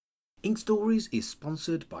Ink Stories is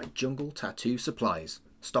sponsored by Jungle Tattoo Supplies,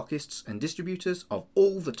 stockists and distributors of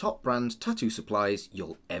all the top brand tattoo supplies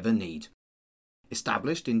you'll ever need.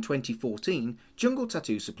 Established in 2014, Jungle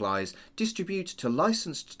Tattoo Supplies distribute to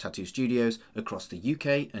licensed tattoo studios across the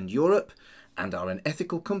UK and Europe and are an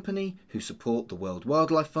ethical company who support the World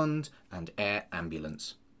Wildlife Fund and Air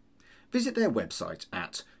Ambulance. Visit their website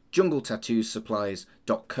at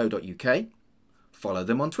jungletattoossupplies.co.uk, follow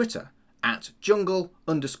them on Twitter at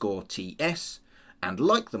jungle_TS, and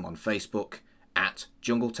like them on Facebook at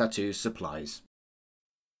Jungle Tattoo Supplies.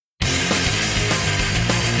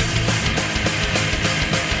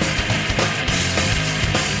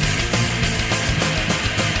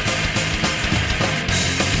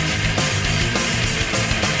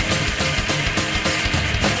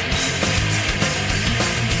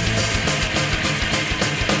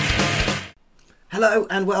 Hello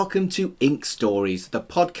and welcome to Ink Stories, the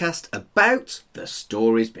podcast about the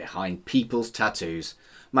stories behind people's tattoos.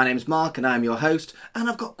 My name's Mark and I'm your host, and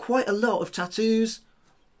I've got quite a lot of tattoos,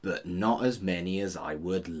 but not as many as I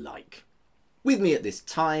would like. With me at this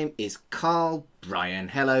time is Carl Bryan.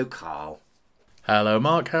 Hello, Carl. Hello,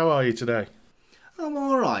 Mark. How are you today? I'm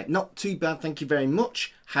alright, not too bad, thank you very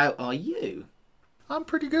much. How are you? I'm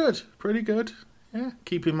pretty good. Yeah,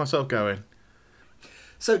 keeping myself going.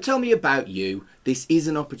 So tell me about you. This is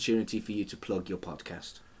an opportunity for you to plug your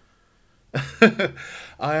podcast.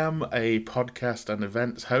 I am a podcast and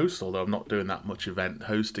events host, although I'm not doing that much event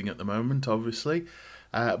hosting at the moment, obviously.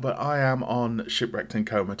 But I am on Shipwrecked and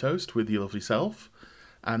Comatose with your lovely self.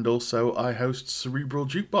 And also I host Cerebral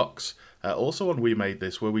Jukebox, also on We Made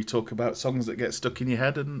This, where we talk about songs that get stuck in your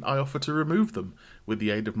head and I offer to remove them with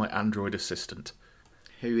the aid of my Android assistant.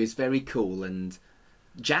 Who is very cool, and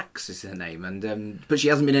Jax is her name, and but she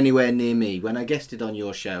hasn't been anywhere near me. When I guested on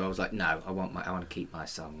your show, I was like, no, I want to keep my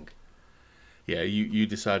song. Yeah, you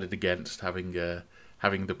decided against having the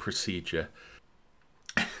procedure.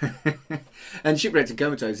 And Shipwrecked and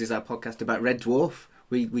Comatose is our podcast about Red Dwarf.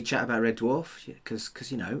 We chat about Red Dwarf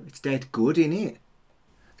because you know it's dead good, isn't it?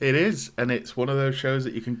 It is, and it's one of those shows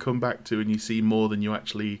that you can come back to and you see more than you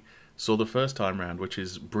actually saw the first time round, which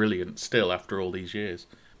is brilliant still after all these years.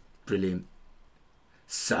 Brilliant.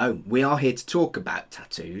 So, we are here to talk about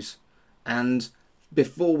tattoos, and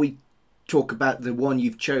before we talk about the one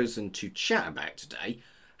you've chosen to chat about today,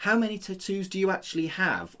 how many tattoos do you actually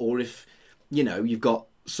have? Or if, you know, you've got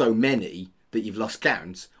so many that you've lost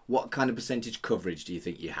count, what kind of percentage coverage do you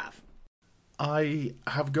think you have? I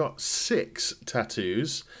have got 6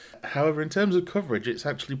 tattoos. However, in terms of coverage, it's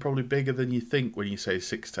actually probably bigger than you think when you say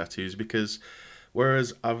 6 tattoos, because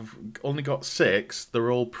whereas I've only got 6,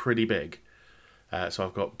 they're all pretty big. So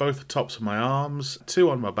I've got both the tops of my arms, 2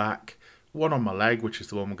 on my back, 1 on my leg, which is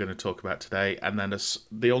the one we're going to talk about today, and then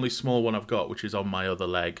the only small one I've got, which is on my other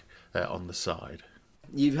leg on the side.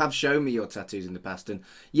 You have shown me your tattoos in the past, and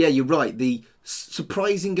yeah, you're right, the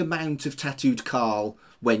surprising amount of tattooed Carl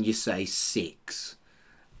when you say 6.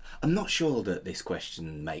 I'm not sure that this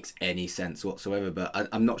question makes any sense whatsoever, but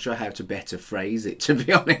I'm not sure how to better phrase it, to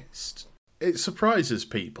be honest. It surprises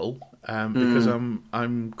people because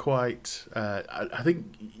I'm quite. I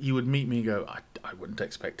think you would meet me and go, I wouldn't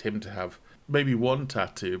expect him to have maybe 1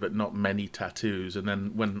 tattoo, but not many tattoos. And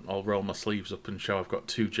then when I'll roll my sleeves up and show I've got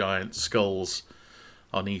 2 giant skulls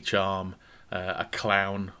on each arm, a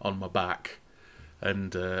clown on my back,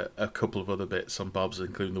 and a couple of other bits on bobs,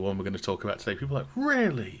 including the one we're going to talk about today. People are like,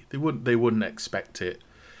 really? They wouldn't expect it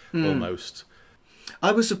almost.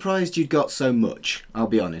 I was surprised you'd got so much, I'll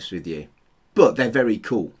be honest with you. But they're very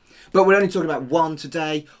cool. But we're only talking about 1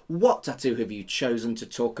 today. What tattoo have you chosen to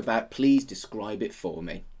talk about? Please describe it for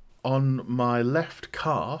me. On my left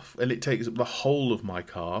calf, and it takes up the whole of my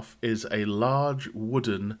calf, is a large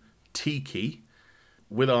wooden tiki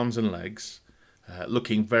with arms and legs,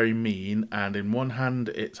 looking very mean. And in one hand,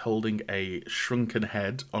 it's holding a shrunken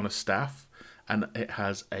head on a staff, and it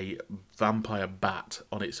has a vampire bat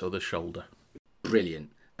on its other shoulder.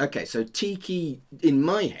 Brilliant. Okay, so tiki, in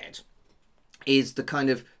my head, is the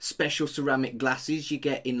kind of special ceramic glasses you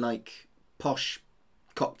get in, like, posh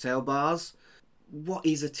cocktail bars. What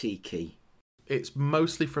is a tiki? It's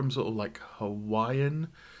mostly from sort of, like, Hawaiian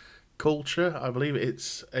culture, I believe.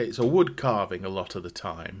 It's a wood carving a lot of the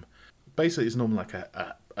time. Basically, it's normally like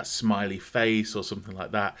a smiley face or something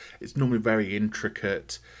like that. It's normally very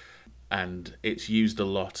intricate, and it's used a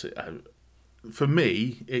lot. For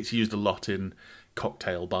me, it's used a lot in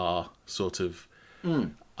cocktail bar sort of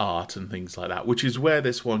art and things like that, which is where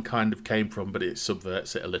this one kind of came from, but it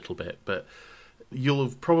subverts it a little bit. But you'll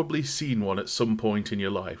have probably seen one at some point in your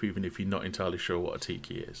life, even if you're not entirely sure what a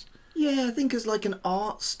tiki is. Yeah, I think as like an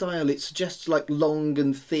art style, it suggests like long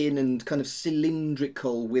and thin and kind of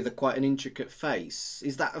cylindrical with quite an intricate face.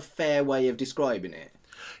 Is that a fair way of describing it?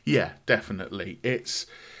 Yeah, definitely. It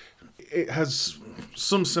has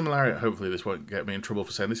some similarity. Hopefully, this won't get me in trouble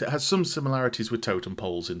for saying this. It has some similarities with totem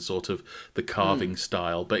poles in sort of the carving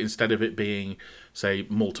style, but instead of it being, say,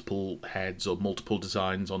 multiple heads or multiple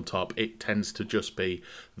designs on top, it tends to just be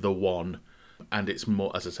the one. And it's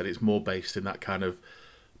more, as I said, it's more based in that kind of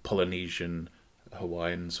Polynesian,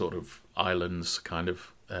 Hawaiian sort of islands kind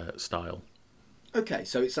of style. Okay,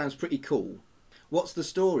 so it sounds pretty cool. What's the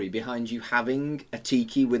story behind you having a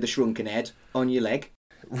tiki with a shrunken head on your leg?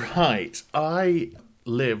 Right. I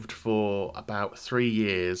lived for about 3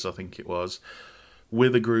 years, I think it was,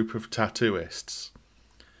 with a group of tattooists.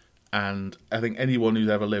 And I think anyone who's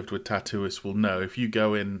ever lived with tattooists will know if you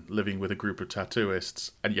go in living with a group of tattooists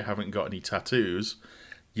and you haven't got any tattoos,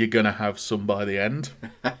 you're going to have some by the end.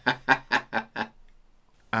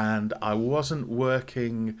 And I wasn't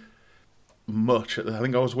working much. I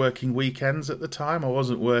think I was working weekends at the time. I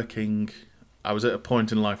wasn't working. I was at a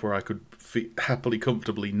point in life where I could happily,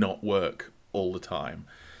 comfortably not work all the time.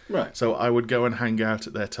 Right. So I would go and hang out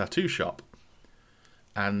at their tattoo shop.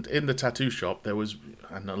 And in the tattoo shop, there was,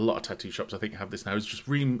 and a lot of tattoo shops I think have this now, it's just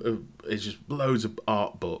loads of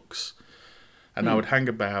art books. And I would hang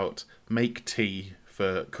about, make tea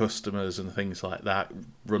for customers and things like that,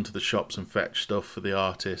 run to the shops and fetch stuff for the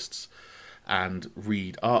artists, and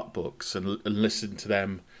read art books and listen to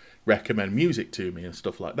them recommend music to me and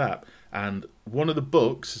stuff like that. And one of the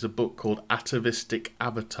books is a book called Atavistic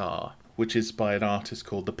Avatar, which is by an artist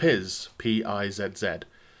called The Pizz, Pizz.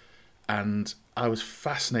 And I was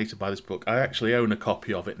fascinated by this book. I actually own a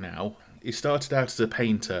copy of it now. He started out as a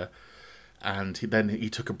painter, and then he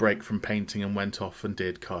took a break from painting and went off and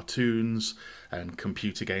did cartoons and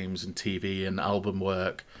computer games and TV and album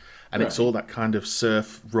work. And It's all that kind of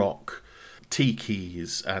surf rock,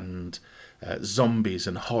 tikis and zombies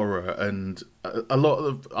and horror, and a lot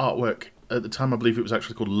of artwork at the time. I believe it was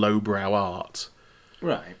actually called lowbrow art,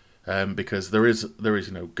 Right. because there is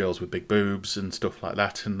girls with big boobs and stuff like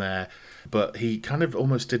that in there. But he kind of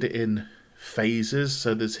almost did it in phases.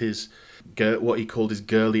 So there's his what he called his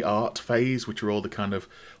girly art phase, which are all the kind of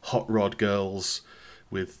hot rod girls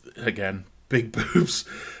with, again, big boobs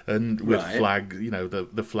and with flag,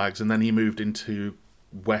 the flags. And then he moved into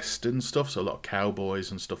Western stuff, so a lot of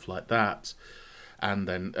cowboys and stuff like that. And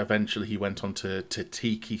then eventually he went on to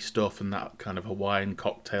tiki stuff and that kind of Hawaiian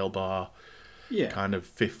cocktail bar, kind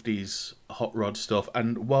of 50s hot rod stuff.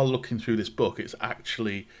 And while looking through this book, it's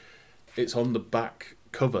on the back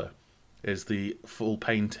cover is the full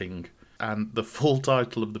painting, and the full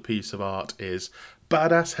title of the piece of art is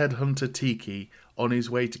Badass Headhunter Tiki on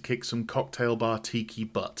his way to kick some cocktail bar tiki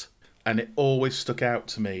butt. And it always stuck out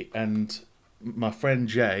to me. And my friend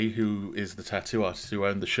Jay, who is the tattoo artist who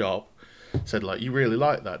owned the shop, said, like, you really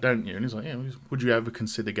like that, don't you? And he's like, yeah, would you ever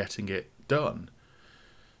consider getting it done?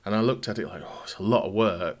 And I looked at it like, oh, it's a lot of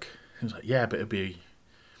work. He was like, yeah, but it'd be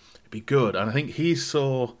good. And I think he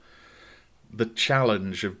saw the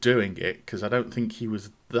challenge of doing it, because I don't think he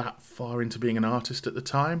was that far into being an artist at the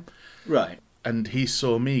time. Right. And he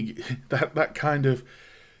saw me, that kind of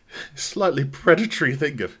slightly predatory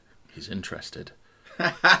thing of, he's interested.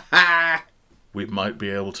 We might be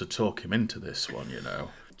able to talk him into this one,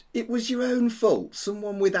 It was your own fault.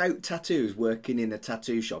 Someone without tattoos working in a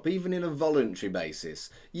tattoo shop, even in a voluntary basis.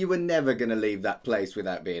 You were never going to leave that place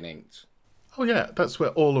without being inked. Oh yeah, that's where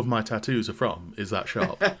all of my tattoos are from, is that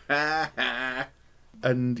shop.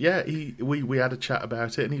 And yeah, we had a chat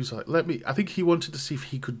about it, and he was like, I think he wanted to see if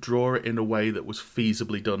he could draw it in a way that was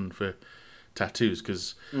feasibly done for tattoos,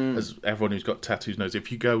 because as everyone who's got tattoos knows,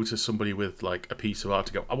 if you go to somebody with like a piece of art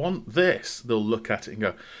to go, I want this, they'll look at it and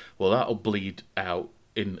go, well, that'll bleed out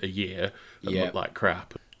in a year and look like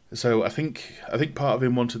crap. So I think part of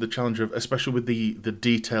him wanted the challenge of, especially with the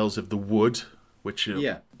details of the wood, which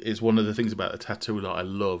is one of the things about the tattoo that I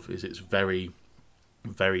love, is it's very,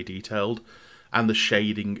 very detailed. And the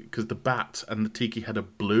shading, because the bat and the tiki had a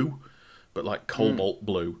blue, but like cobalt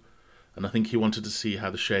blue. And I think he wanted to see how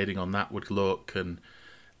the shading on that would look,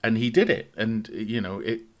 and he did it. And,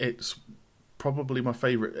 it's probably my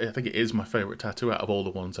favourite, I think it is my favourite tattoo out of all the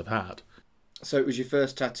ones I've had. So it was your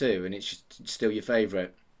first tattoo, and it's still your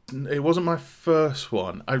favourite? It wasn't my first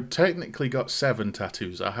one. I technically got 7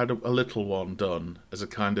 tattoos. I had a little one done as a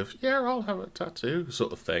kind of, I'll have a tattoo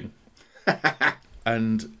sort of thing.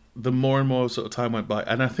 And the more and more sort of time went by,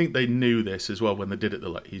 and I think they knew this as well when they did it, they're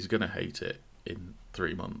like, he's going to hate it in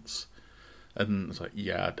 3 months. And it's like,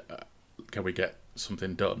 can we get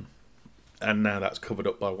something done? And now that's covered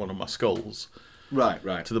up by one of my skulls.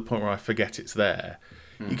 Right. To the point where I forget it's there.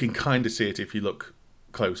 You can kind of see it if you look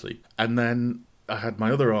closely. And then I had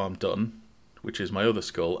my other arm done, which is my other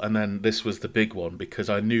skull, and then this was the big one because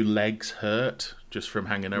I knew legs hurt just from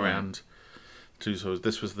hanging around. So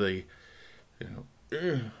this was the,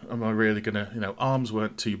 am I really gonna, arms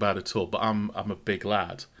weren't too bad at all, but I'm a big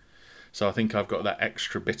lad, so I think I've got that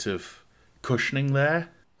extra bit of cushioning there.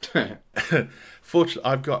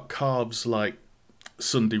 Fortunately, I've got calves like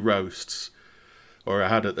Sunday roasts, or I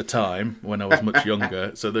had at the time when I was much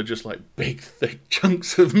younger, so they're just like big, thick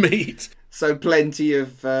chunks of meat. So plenty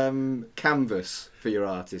of canvas for your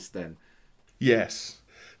artist then. Yes.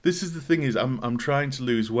 This is the thing is I'm trying to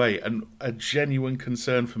lose weight, and a genuine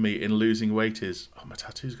concern for me in losing weight is, my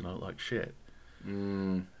tattoo's going to look like shit.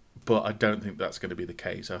 But I don't think that's going to be the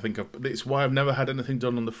case. I think it's why I've never had anything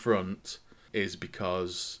done on the front, is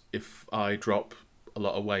because if I drop a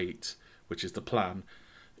lot of weight, which is the plan,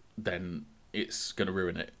 then it's going to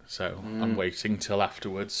ruin it. So I'm waiting till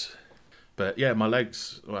afterwards. But yeah,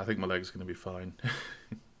 I think my legs are going to be fine.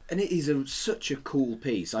 And it is such a cool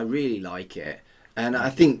piece. I really like it. And I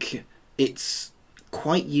think it's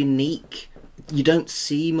quite unique. You don't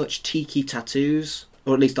see much tiki tattoos,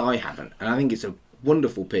 or at least I haven't. And I think it's a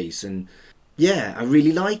wonderful piece. And yeah, I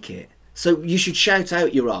really like it. So you should shout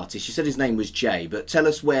out your artist. You said his name was Jay, but tell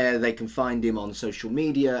us where they can find him on social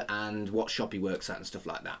media and what shop he works at and stuff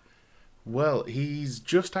like that. Well, he's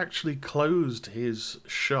just actually closed his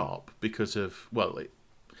shop because of,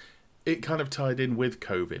 it kind of tied in with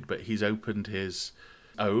COVID, but he's opened his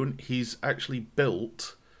own. He's actually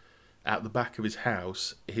built, at the back of his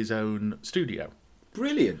house, his own studio.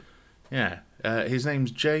 Brilliant. Yeah. His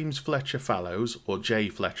name's James Fletcher Fallows, or J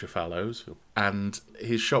Fletcher Fallows, and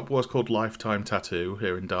his shop was called Lifetime Tattoo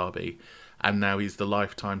here in Derby, and now he's the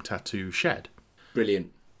Lifetime Tattoo Shed.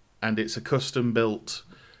 Brilliant. And it's a custom-built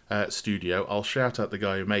studio. I'll shout out the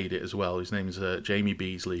guy who made it as well. His name's Jamie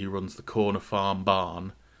Beasley, who runs the Corner Farm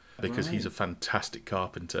Barn, because he's a fantastic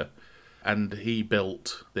carpenter. And he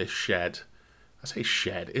built this shed. I say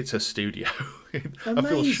shed, it's a studio. I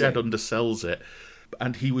feel shed undersells it.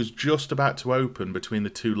 And he was just about to open between the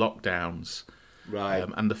two lockdowns. Right.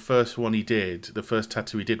 And the first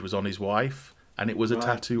tattoo he did was on his wife. And it was a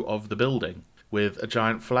tattoo of the building with a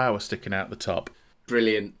giant flower sticking out the top.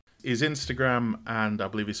 Brilliant. His Instagram and I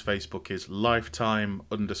believe his Facebook is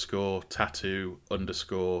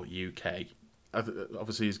lifetime_tattoo_UK.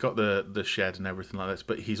 Obviously, he's got the shed and everything like this,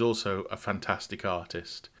 but he's also a fantastic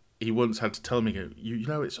artist. He once had to tell me, you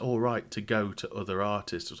know, it's all right to go to other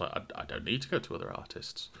artists. I was like, I don't need to go to other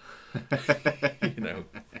artists.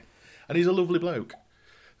 And he's a lovely bloke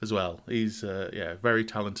as well. He's a very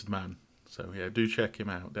talented man. So, yeah, do check him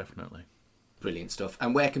out, definitely. Brilliant stuff.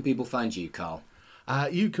 And where can people find you, Carl?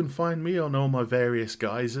 You can find me on all my various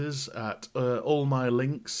guises at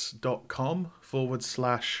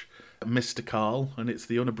allmylinks.com/Mr. Carl, and it's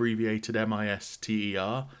the unabbreviated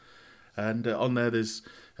MISTER. And on there there's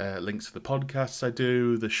links to the podcasts I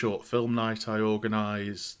do, the short film night I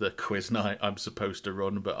organise, the quiz night I'm supposed to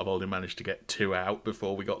run, but I've only managed to get 2 out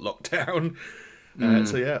before we got locked down.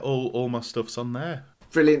 So yeah, all my stuff's on there.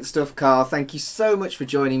 Brilliant stuff, Carl. Thank you so much for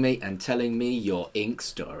joining me and telling me your ink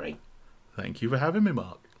story. Thank you for having me,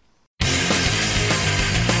 Mark.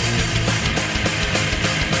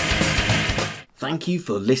 Thank you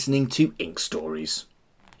for listening to Ink Stories.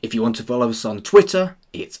 If you want to follow us on Twitter,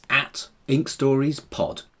 it's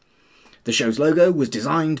 @InkStoriesPod. The show's logo was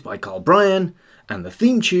designed by Carl Bryan, and the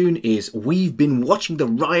theme tune is We've Been Watching the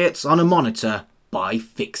Riots on a Monitor by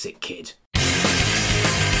Fix It Kid.